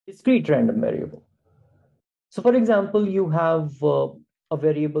Discrete random variable. So for example, you have a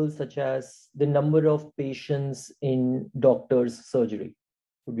variable such as the number of patients in doctor's surgery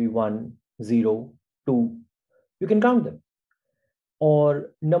would be 1, 0, 2. You can count them.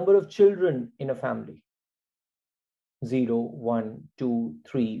 Or number of children in a family, 0, 1, 2,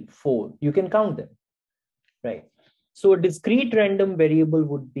 3, 4. You can count them, right? So a discrete random variable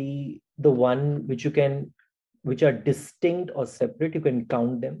would be the one which are distinct or separate. You can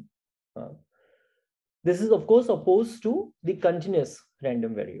count them. This is, of course, opposed to the continuous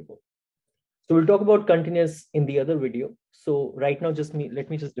random variable. So we'll talk about continuous in the other video. So right now, let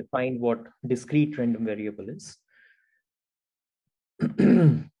me just define what discrete random variable is.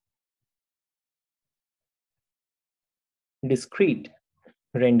 Discrete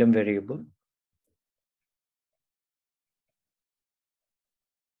random variable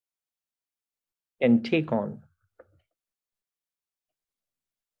can take on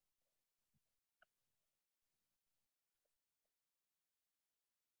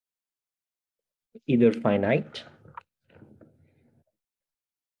either finite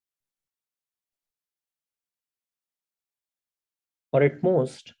or at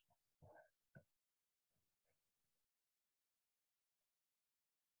most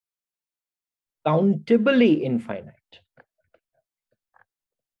countably infinite,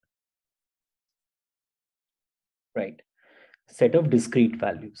 right? Set of discrete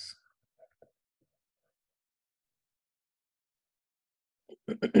values.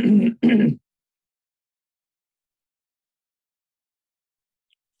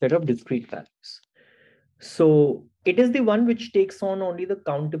 Set of discrete values. So it is the one which takes on only the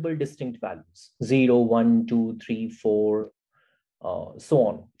countable distinct values, 0, 1, 2, 3, 4, so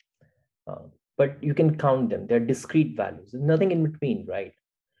on. But you can count them. They're discrete values. There's nothing in between, right?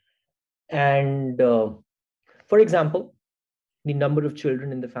 And for example, the number of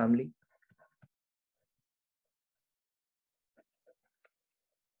children in the family.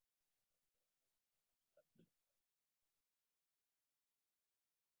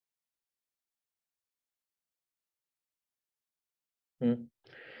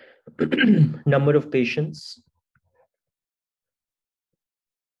 Number of patients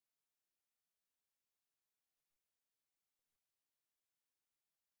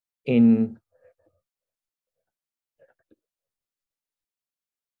in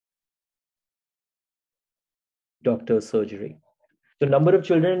doctor's surgery. So number of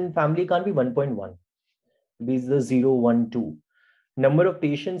children in family can't be 1.1. It is the 0, 1, 2. Number of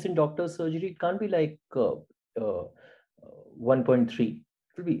patients in doctor's surgery, it can't be like 1.3.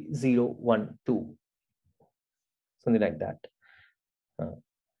 It will be 0, 1, 2. Something like that.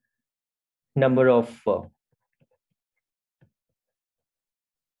 Number of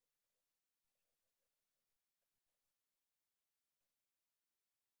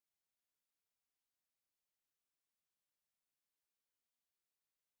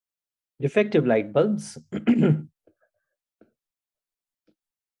defective light bulbs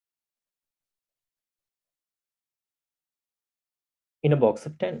in a box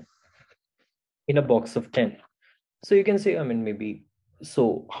of 10. In a box of 10. So you can say, I mean, maybe,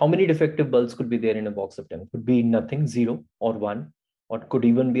 so how many defective bulbs could be there in a box of 10? Could be nothing, 0 or 1, or could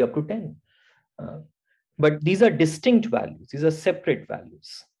even be up to 10. But these are distinct values. These are separate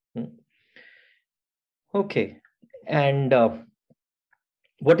values. Okay. And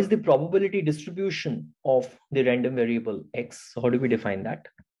what is the probability distribution of the random variable x? So how do we define that?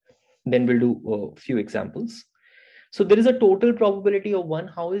 Then we'll do a few examples. So there is a total probability of 1.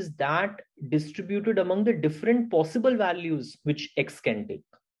 How is that distributed among the different possible values which x can take?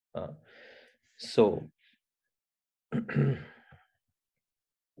 So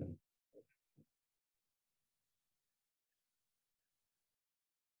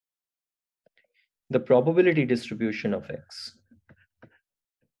the probability distribution of x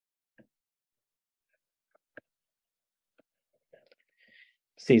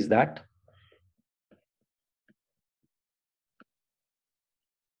says that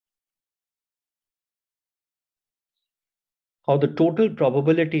how the total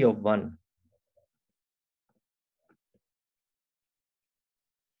probability of 1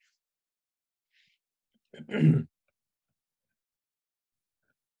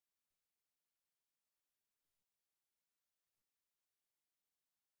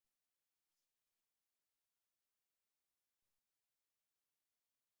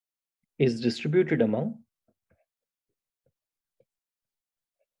 is distributed among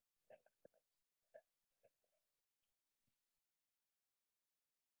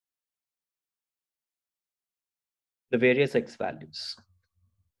the various x values,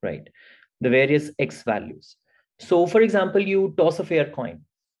 right? The various x values. So for example, you toss a fair coin.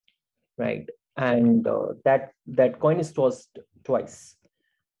 right? And that coin is tossed twice.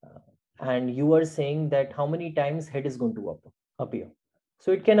 And you are saying that how many times head is going to appear.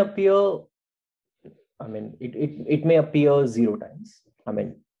 So it can appear, I mean, it may appear 0 times. I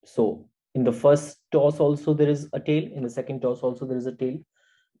mean, so in the first toss also there is a tail, in the second toss also there is a tail,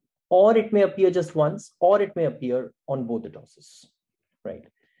 or it may appear just once, or it may appear on both the tosses, right?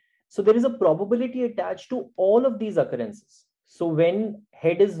 So there is a probability attached to all of these occurrences. So when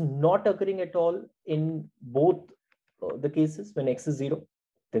head is not occurring at all in both the cases, when x is 0,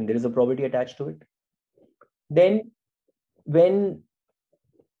 then there is a probability attached to it. Then when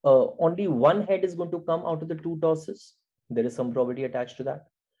only one head is going to come out of the two tosses, there is some probability attached to that.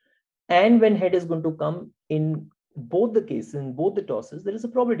 And when head is going to come in both the cases, in both the tosses, there is a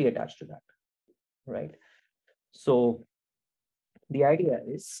probability attached to that, right? So the idea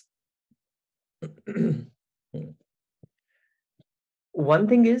is one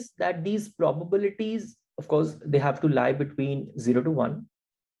thing is that these probabilities, of course, they have to lie between 0 to 1,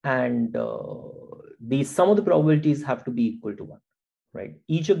 and the sum of the probabilities have to be equal to 1, right?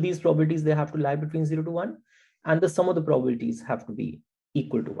 Each of these probabilities, they have to lie between 0 to 1, and the sum of the probabilities have to be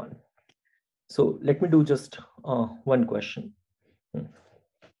equal to 1. So let me do just one question.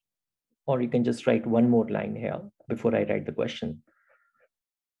 Or you can just write one more line here before I write the question.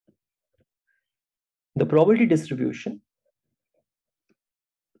 The probability distribution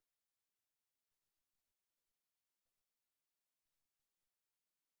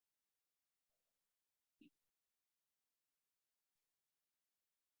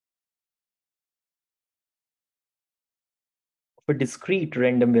of a discrete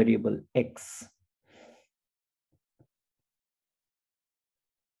random variable x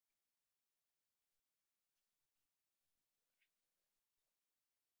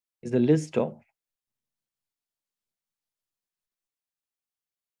is the list of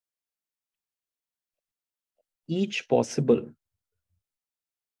each possible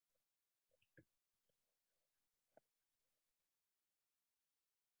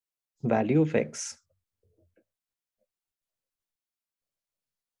value of x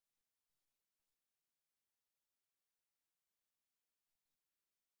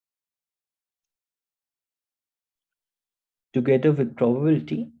together with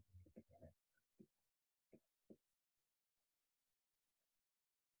probability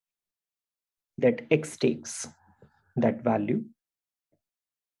that x takes that value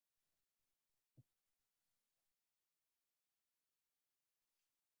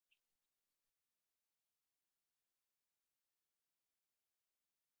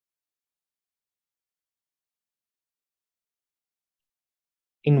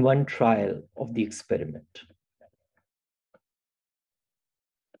in one trial of the experiment.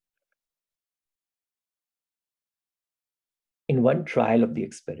 In one trial of the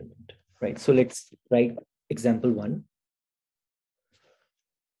experiment, right? So let's write example 1.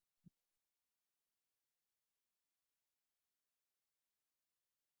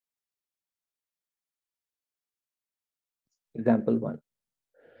 Example 1.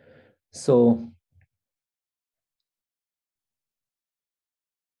 So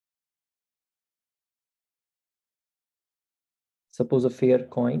suppose a fair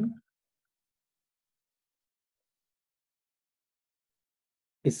coin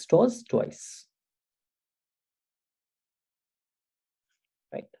is tossed twice,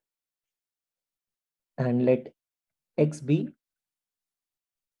 right? And let x be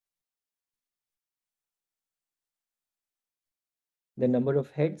the number of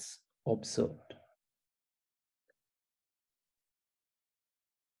heads observed.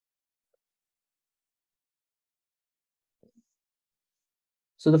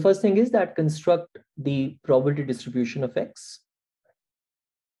 So the first thing is that construct the probability distribution of x.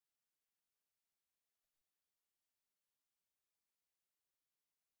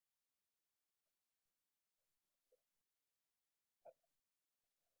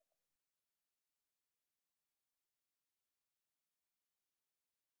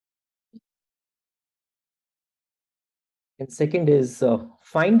 And second is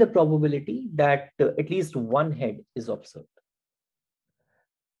find the probability that at least one head is observed.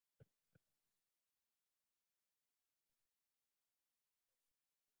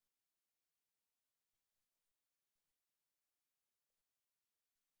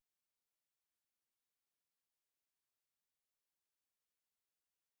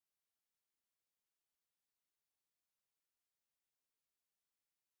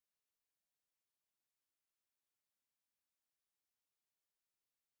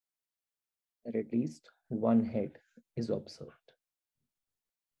 That at least one head is observed.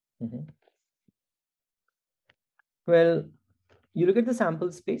 Well, you look at the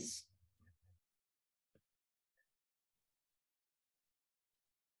sample space.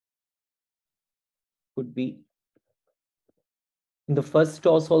 could be in the first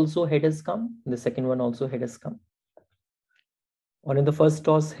toss also head has come, in the second one also head has come. Or in the first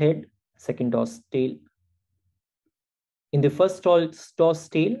toss head, second toss tail. In the first toss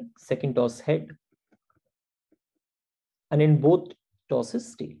tail, second toss head. And in both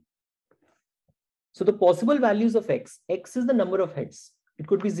tosses tail. So the possible values of x is the number of heads. It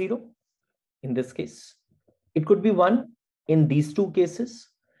could be 0 in this case. It could be 1 in these two cases.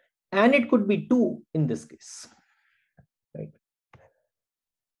 And it could be 2 in this case. Right?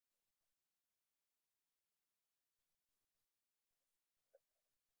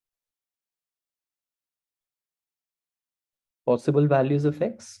 Possible values of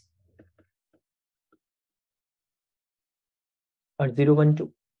x are 0, 1,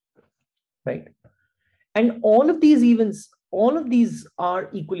 2. Right? And all of these events, all of these are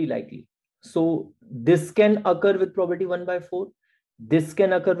equally likely. So this can occur with probability 1 by 4. This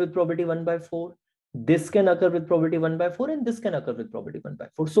can occur with probability 1 by 4. This can occur with probability 1 by 4. And this can occur with probability 1 by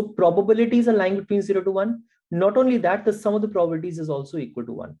 4. So probabilities are lying between 0 to 1. Not only that, the sum of the probabilities is also equal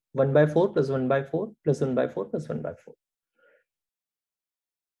to 1. 1 by 4 plus 1 by 4 plus 1 by 4 plus 1 by 4.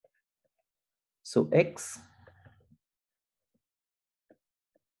 So x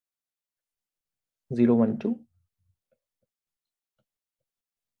 0, 1, 2.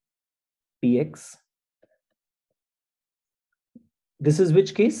 Px. This is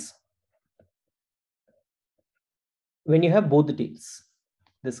which case? When you have both the tails.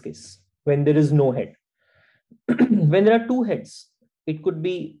 This case. When there is no head. When there are two heads, it could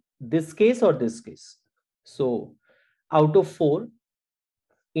be this case or this case. So out of 4,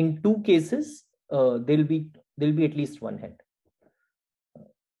 in 2 cases, there'll be at least one head.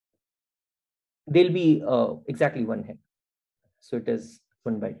 There'll be exactly one head. So it is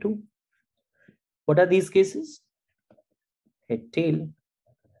 1 by 2. What are these cases? Head tail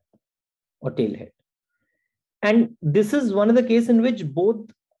or tail head. And this is one of the cases in which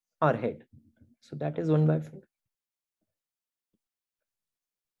both are head. So that is 1 by 4.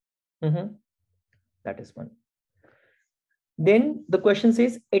 That is 1. Then the question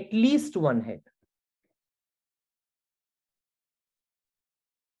says at least one head.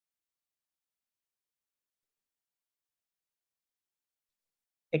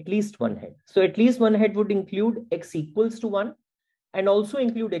 At least one head. So at least one head would include x equals to 1 and also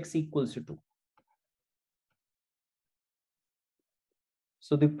include x equals to 2.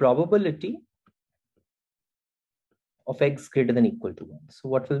 So the probability of x greater than equal to 1. So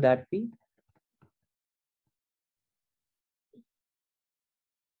what will that be?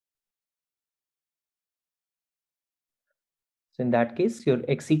 So in that case, your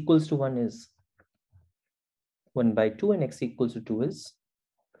x equals to 1 is 1 by 2 and x equals to 2 is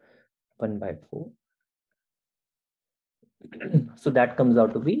 1 by 4. So that comes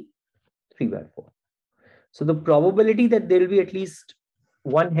out to be 3 by 4. So the probability that there will be at least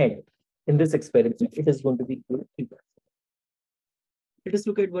one head in this experiment, it is going to be equal to 3 by 4. Let us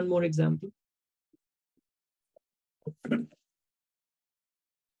look at one more example.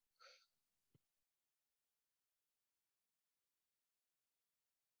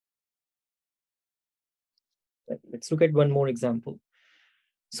 Let's look at one more example.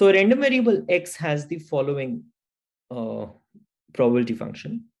 So a random variable x has the following probability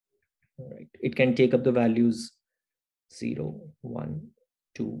function. All right. It can take up the values 0, 1,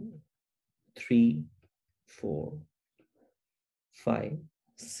 2, 3, 4, 5,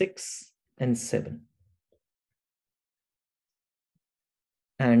 6, and 7.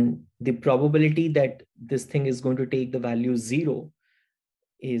 And the probability that this thing is going to take the value 0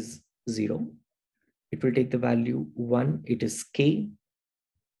 is 0. It will take the value 1, it is k.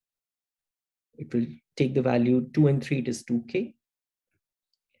 It will take the value 2 and 3, it is 2k.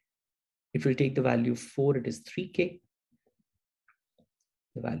 It will take the value 4, it is 3k.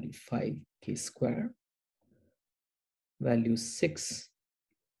 The value 5k square. Value 6,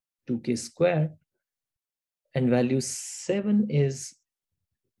 2k square. And value 7 is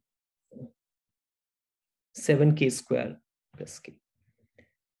 7k square plus k.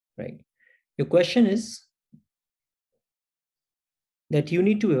 Right? Your question is that you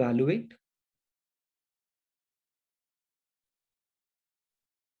need to evaluate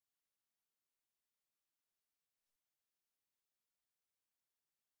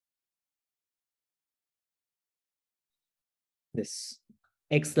this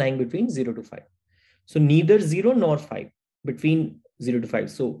x lying between 0 to 5. So neither 0 nor 5, between 0 to 5.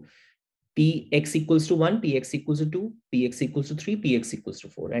 So px equals to 1, px equals to 2, px equals to 3, px equals to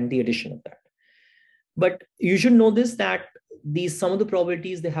 4, and the addition of that. But you should know this, that these sum of the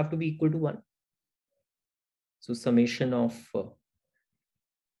probabilities, they have to be equal to 1. So summation of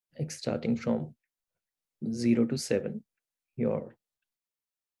x starting from 0 to 7, your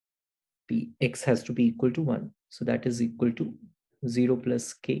x has to be equal to 1. So that is equal to 0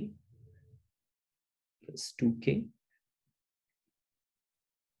 plus k plus 2k,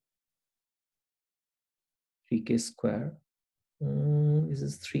 3k square. Is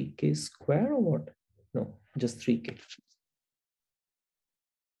this 3k square or what? No, just 3k.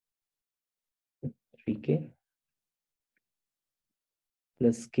 3k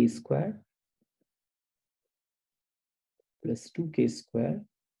plus k square plus 2k square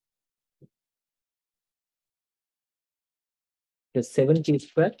plus 7k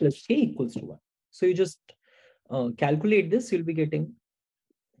square plus k equals to 1. So you just calculate this, you'll be getting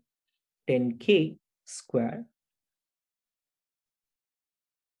 10k square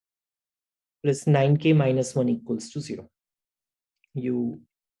plus 9k minus 1 equals to 0. You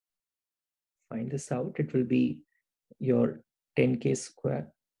find this out, it will be your 10k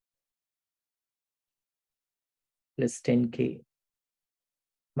square plus 10k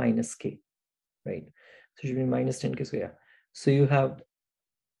minus k, right? So it should be minus 10k square. Yeah. So you have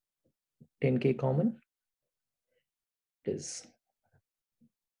 10k common. It is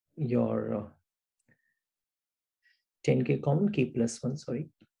your 10k common, k plus 1, sorry,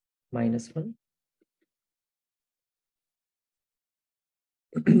 minus 1,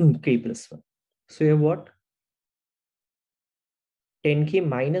 k plus 1. So you have what? 10k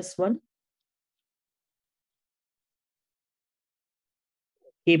minus 1,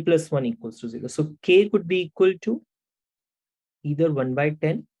 k plus 1 equals to 0. So k could be equal to either 1 by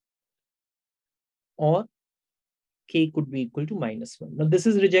 10 or k could be equal to minus 1. Now this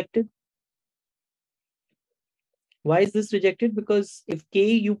is rejected. Why is this rejected? Because if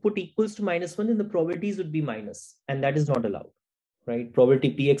k you put equals to minus 1, then the probabilities would be minus, and that is not allowed, right?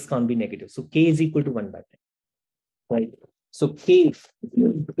 Probability px can't be negative. So k is equal to 1 by 10, right? So k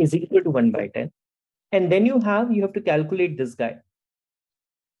is equal to 1 by 10. And then you have to calculate this guy.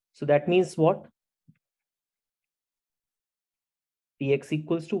 So that means what? Px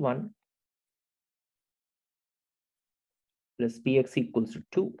equals to 1 plus px equals to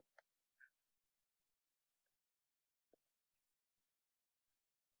 2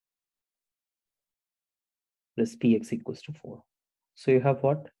 plus px equals to 4. So you have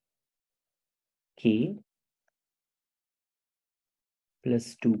what? K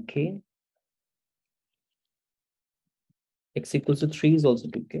plus 2k. X equals to 3 is also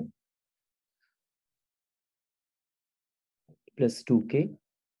 2k plus 2k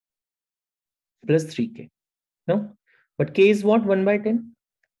plus 3k. No? But k is what? 1 by 10?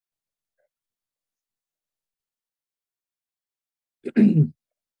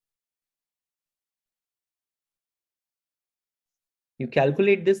 You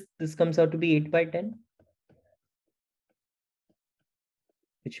calculate this, this comes out to be 8 by 10,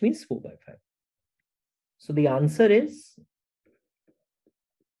 which means 4 by 5. So the answer is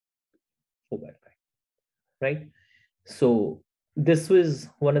 4 by 5, right? So this was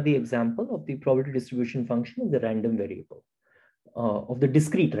one of the example of the probability distribution function of the random variable, of the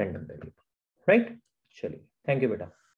discrete random variable, right? Chali. Thank you, beta.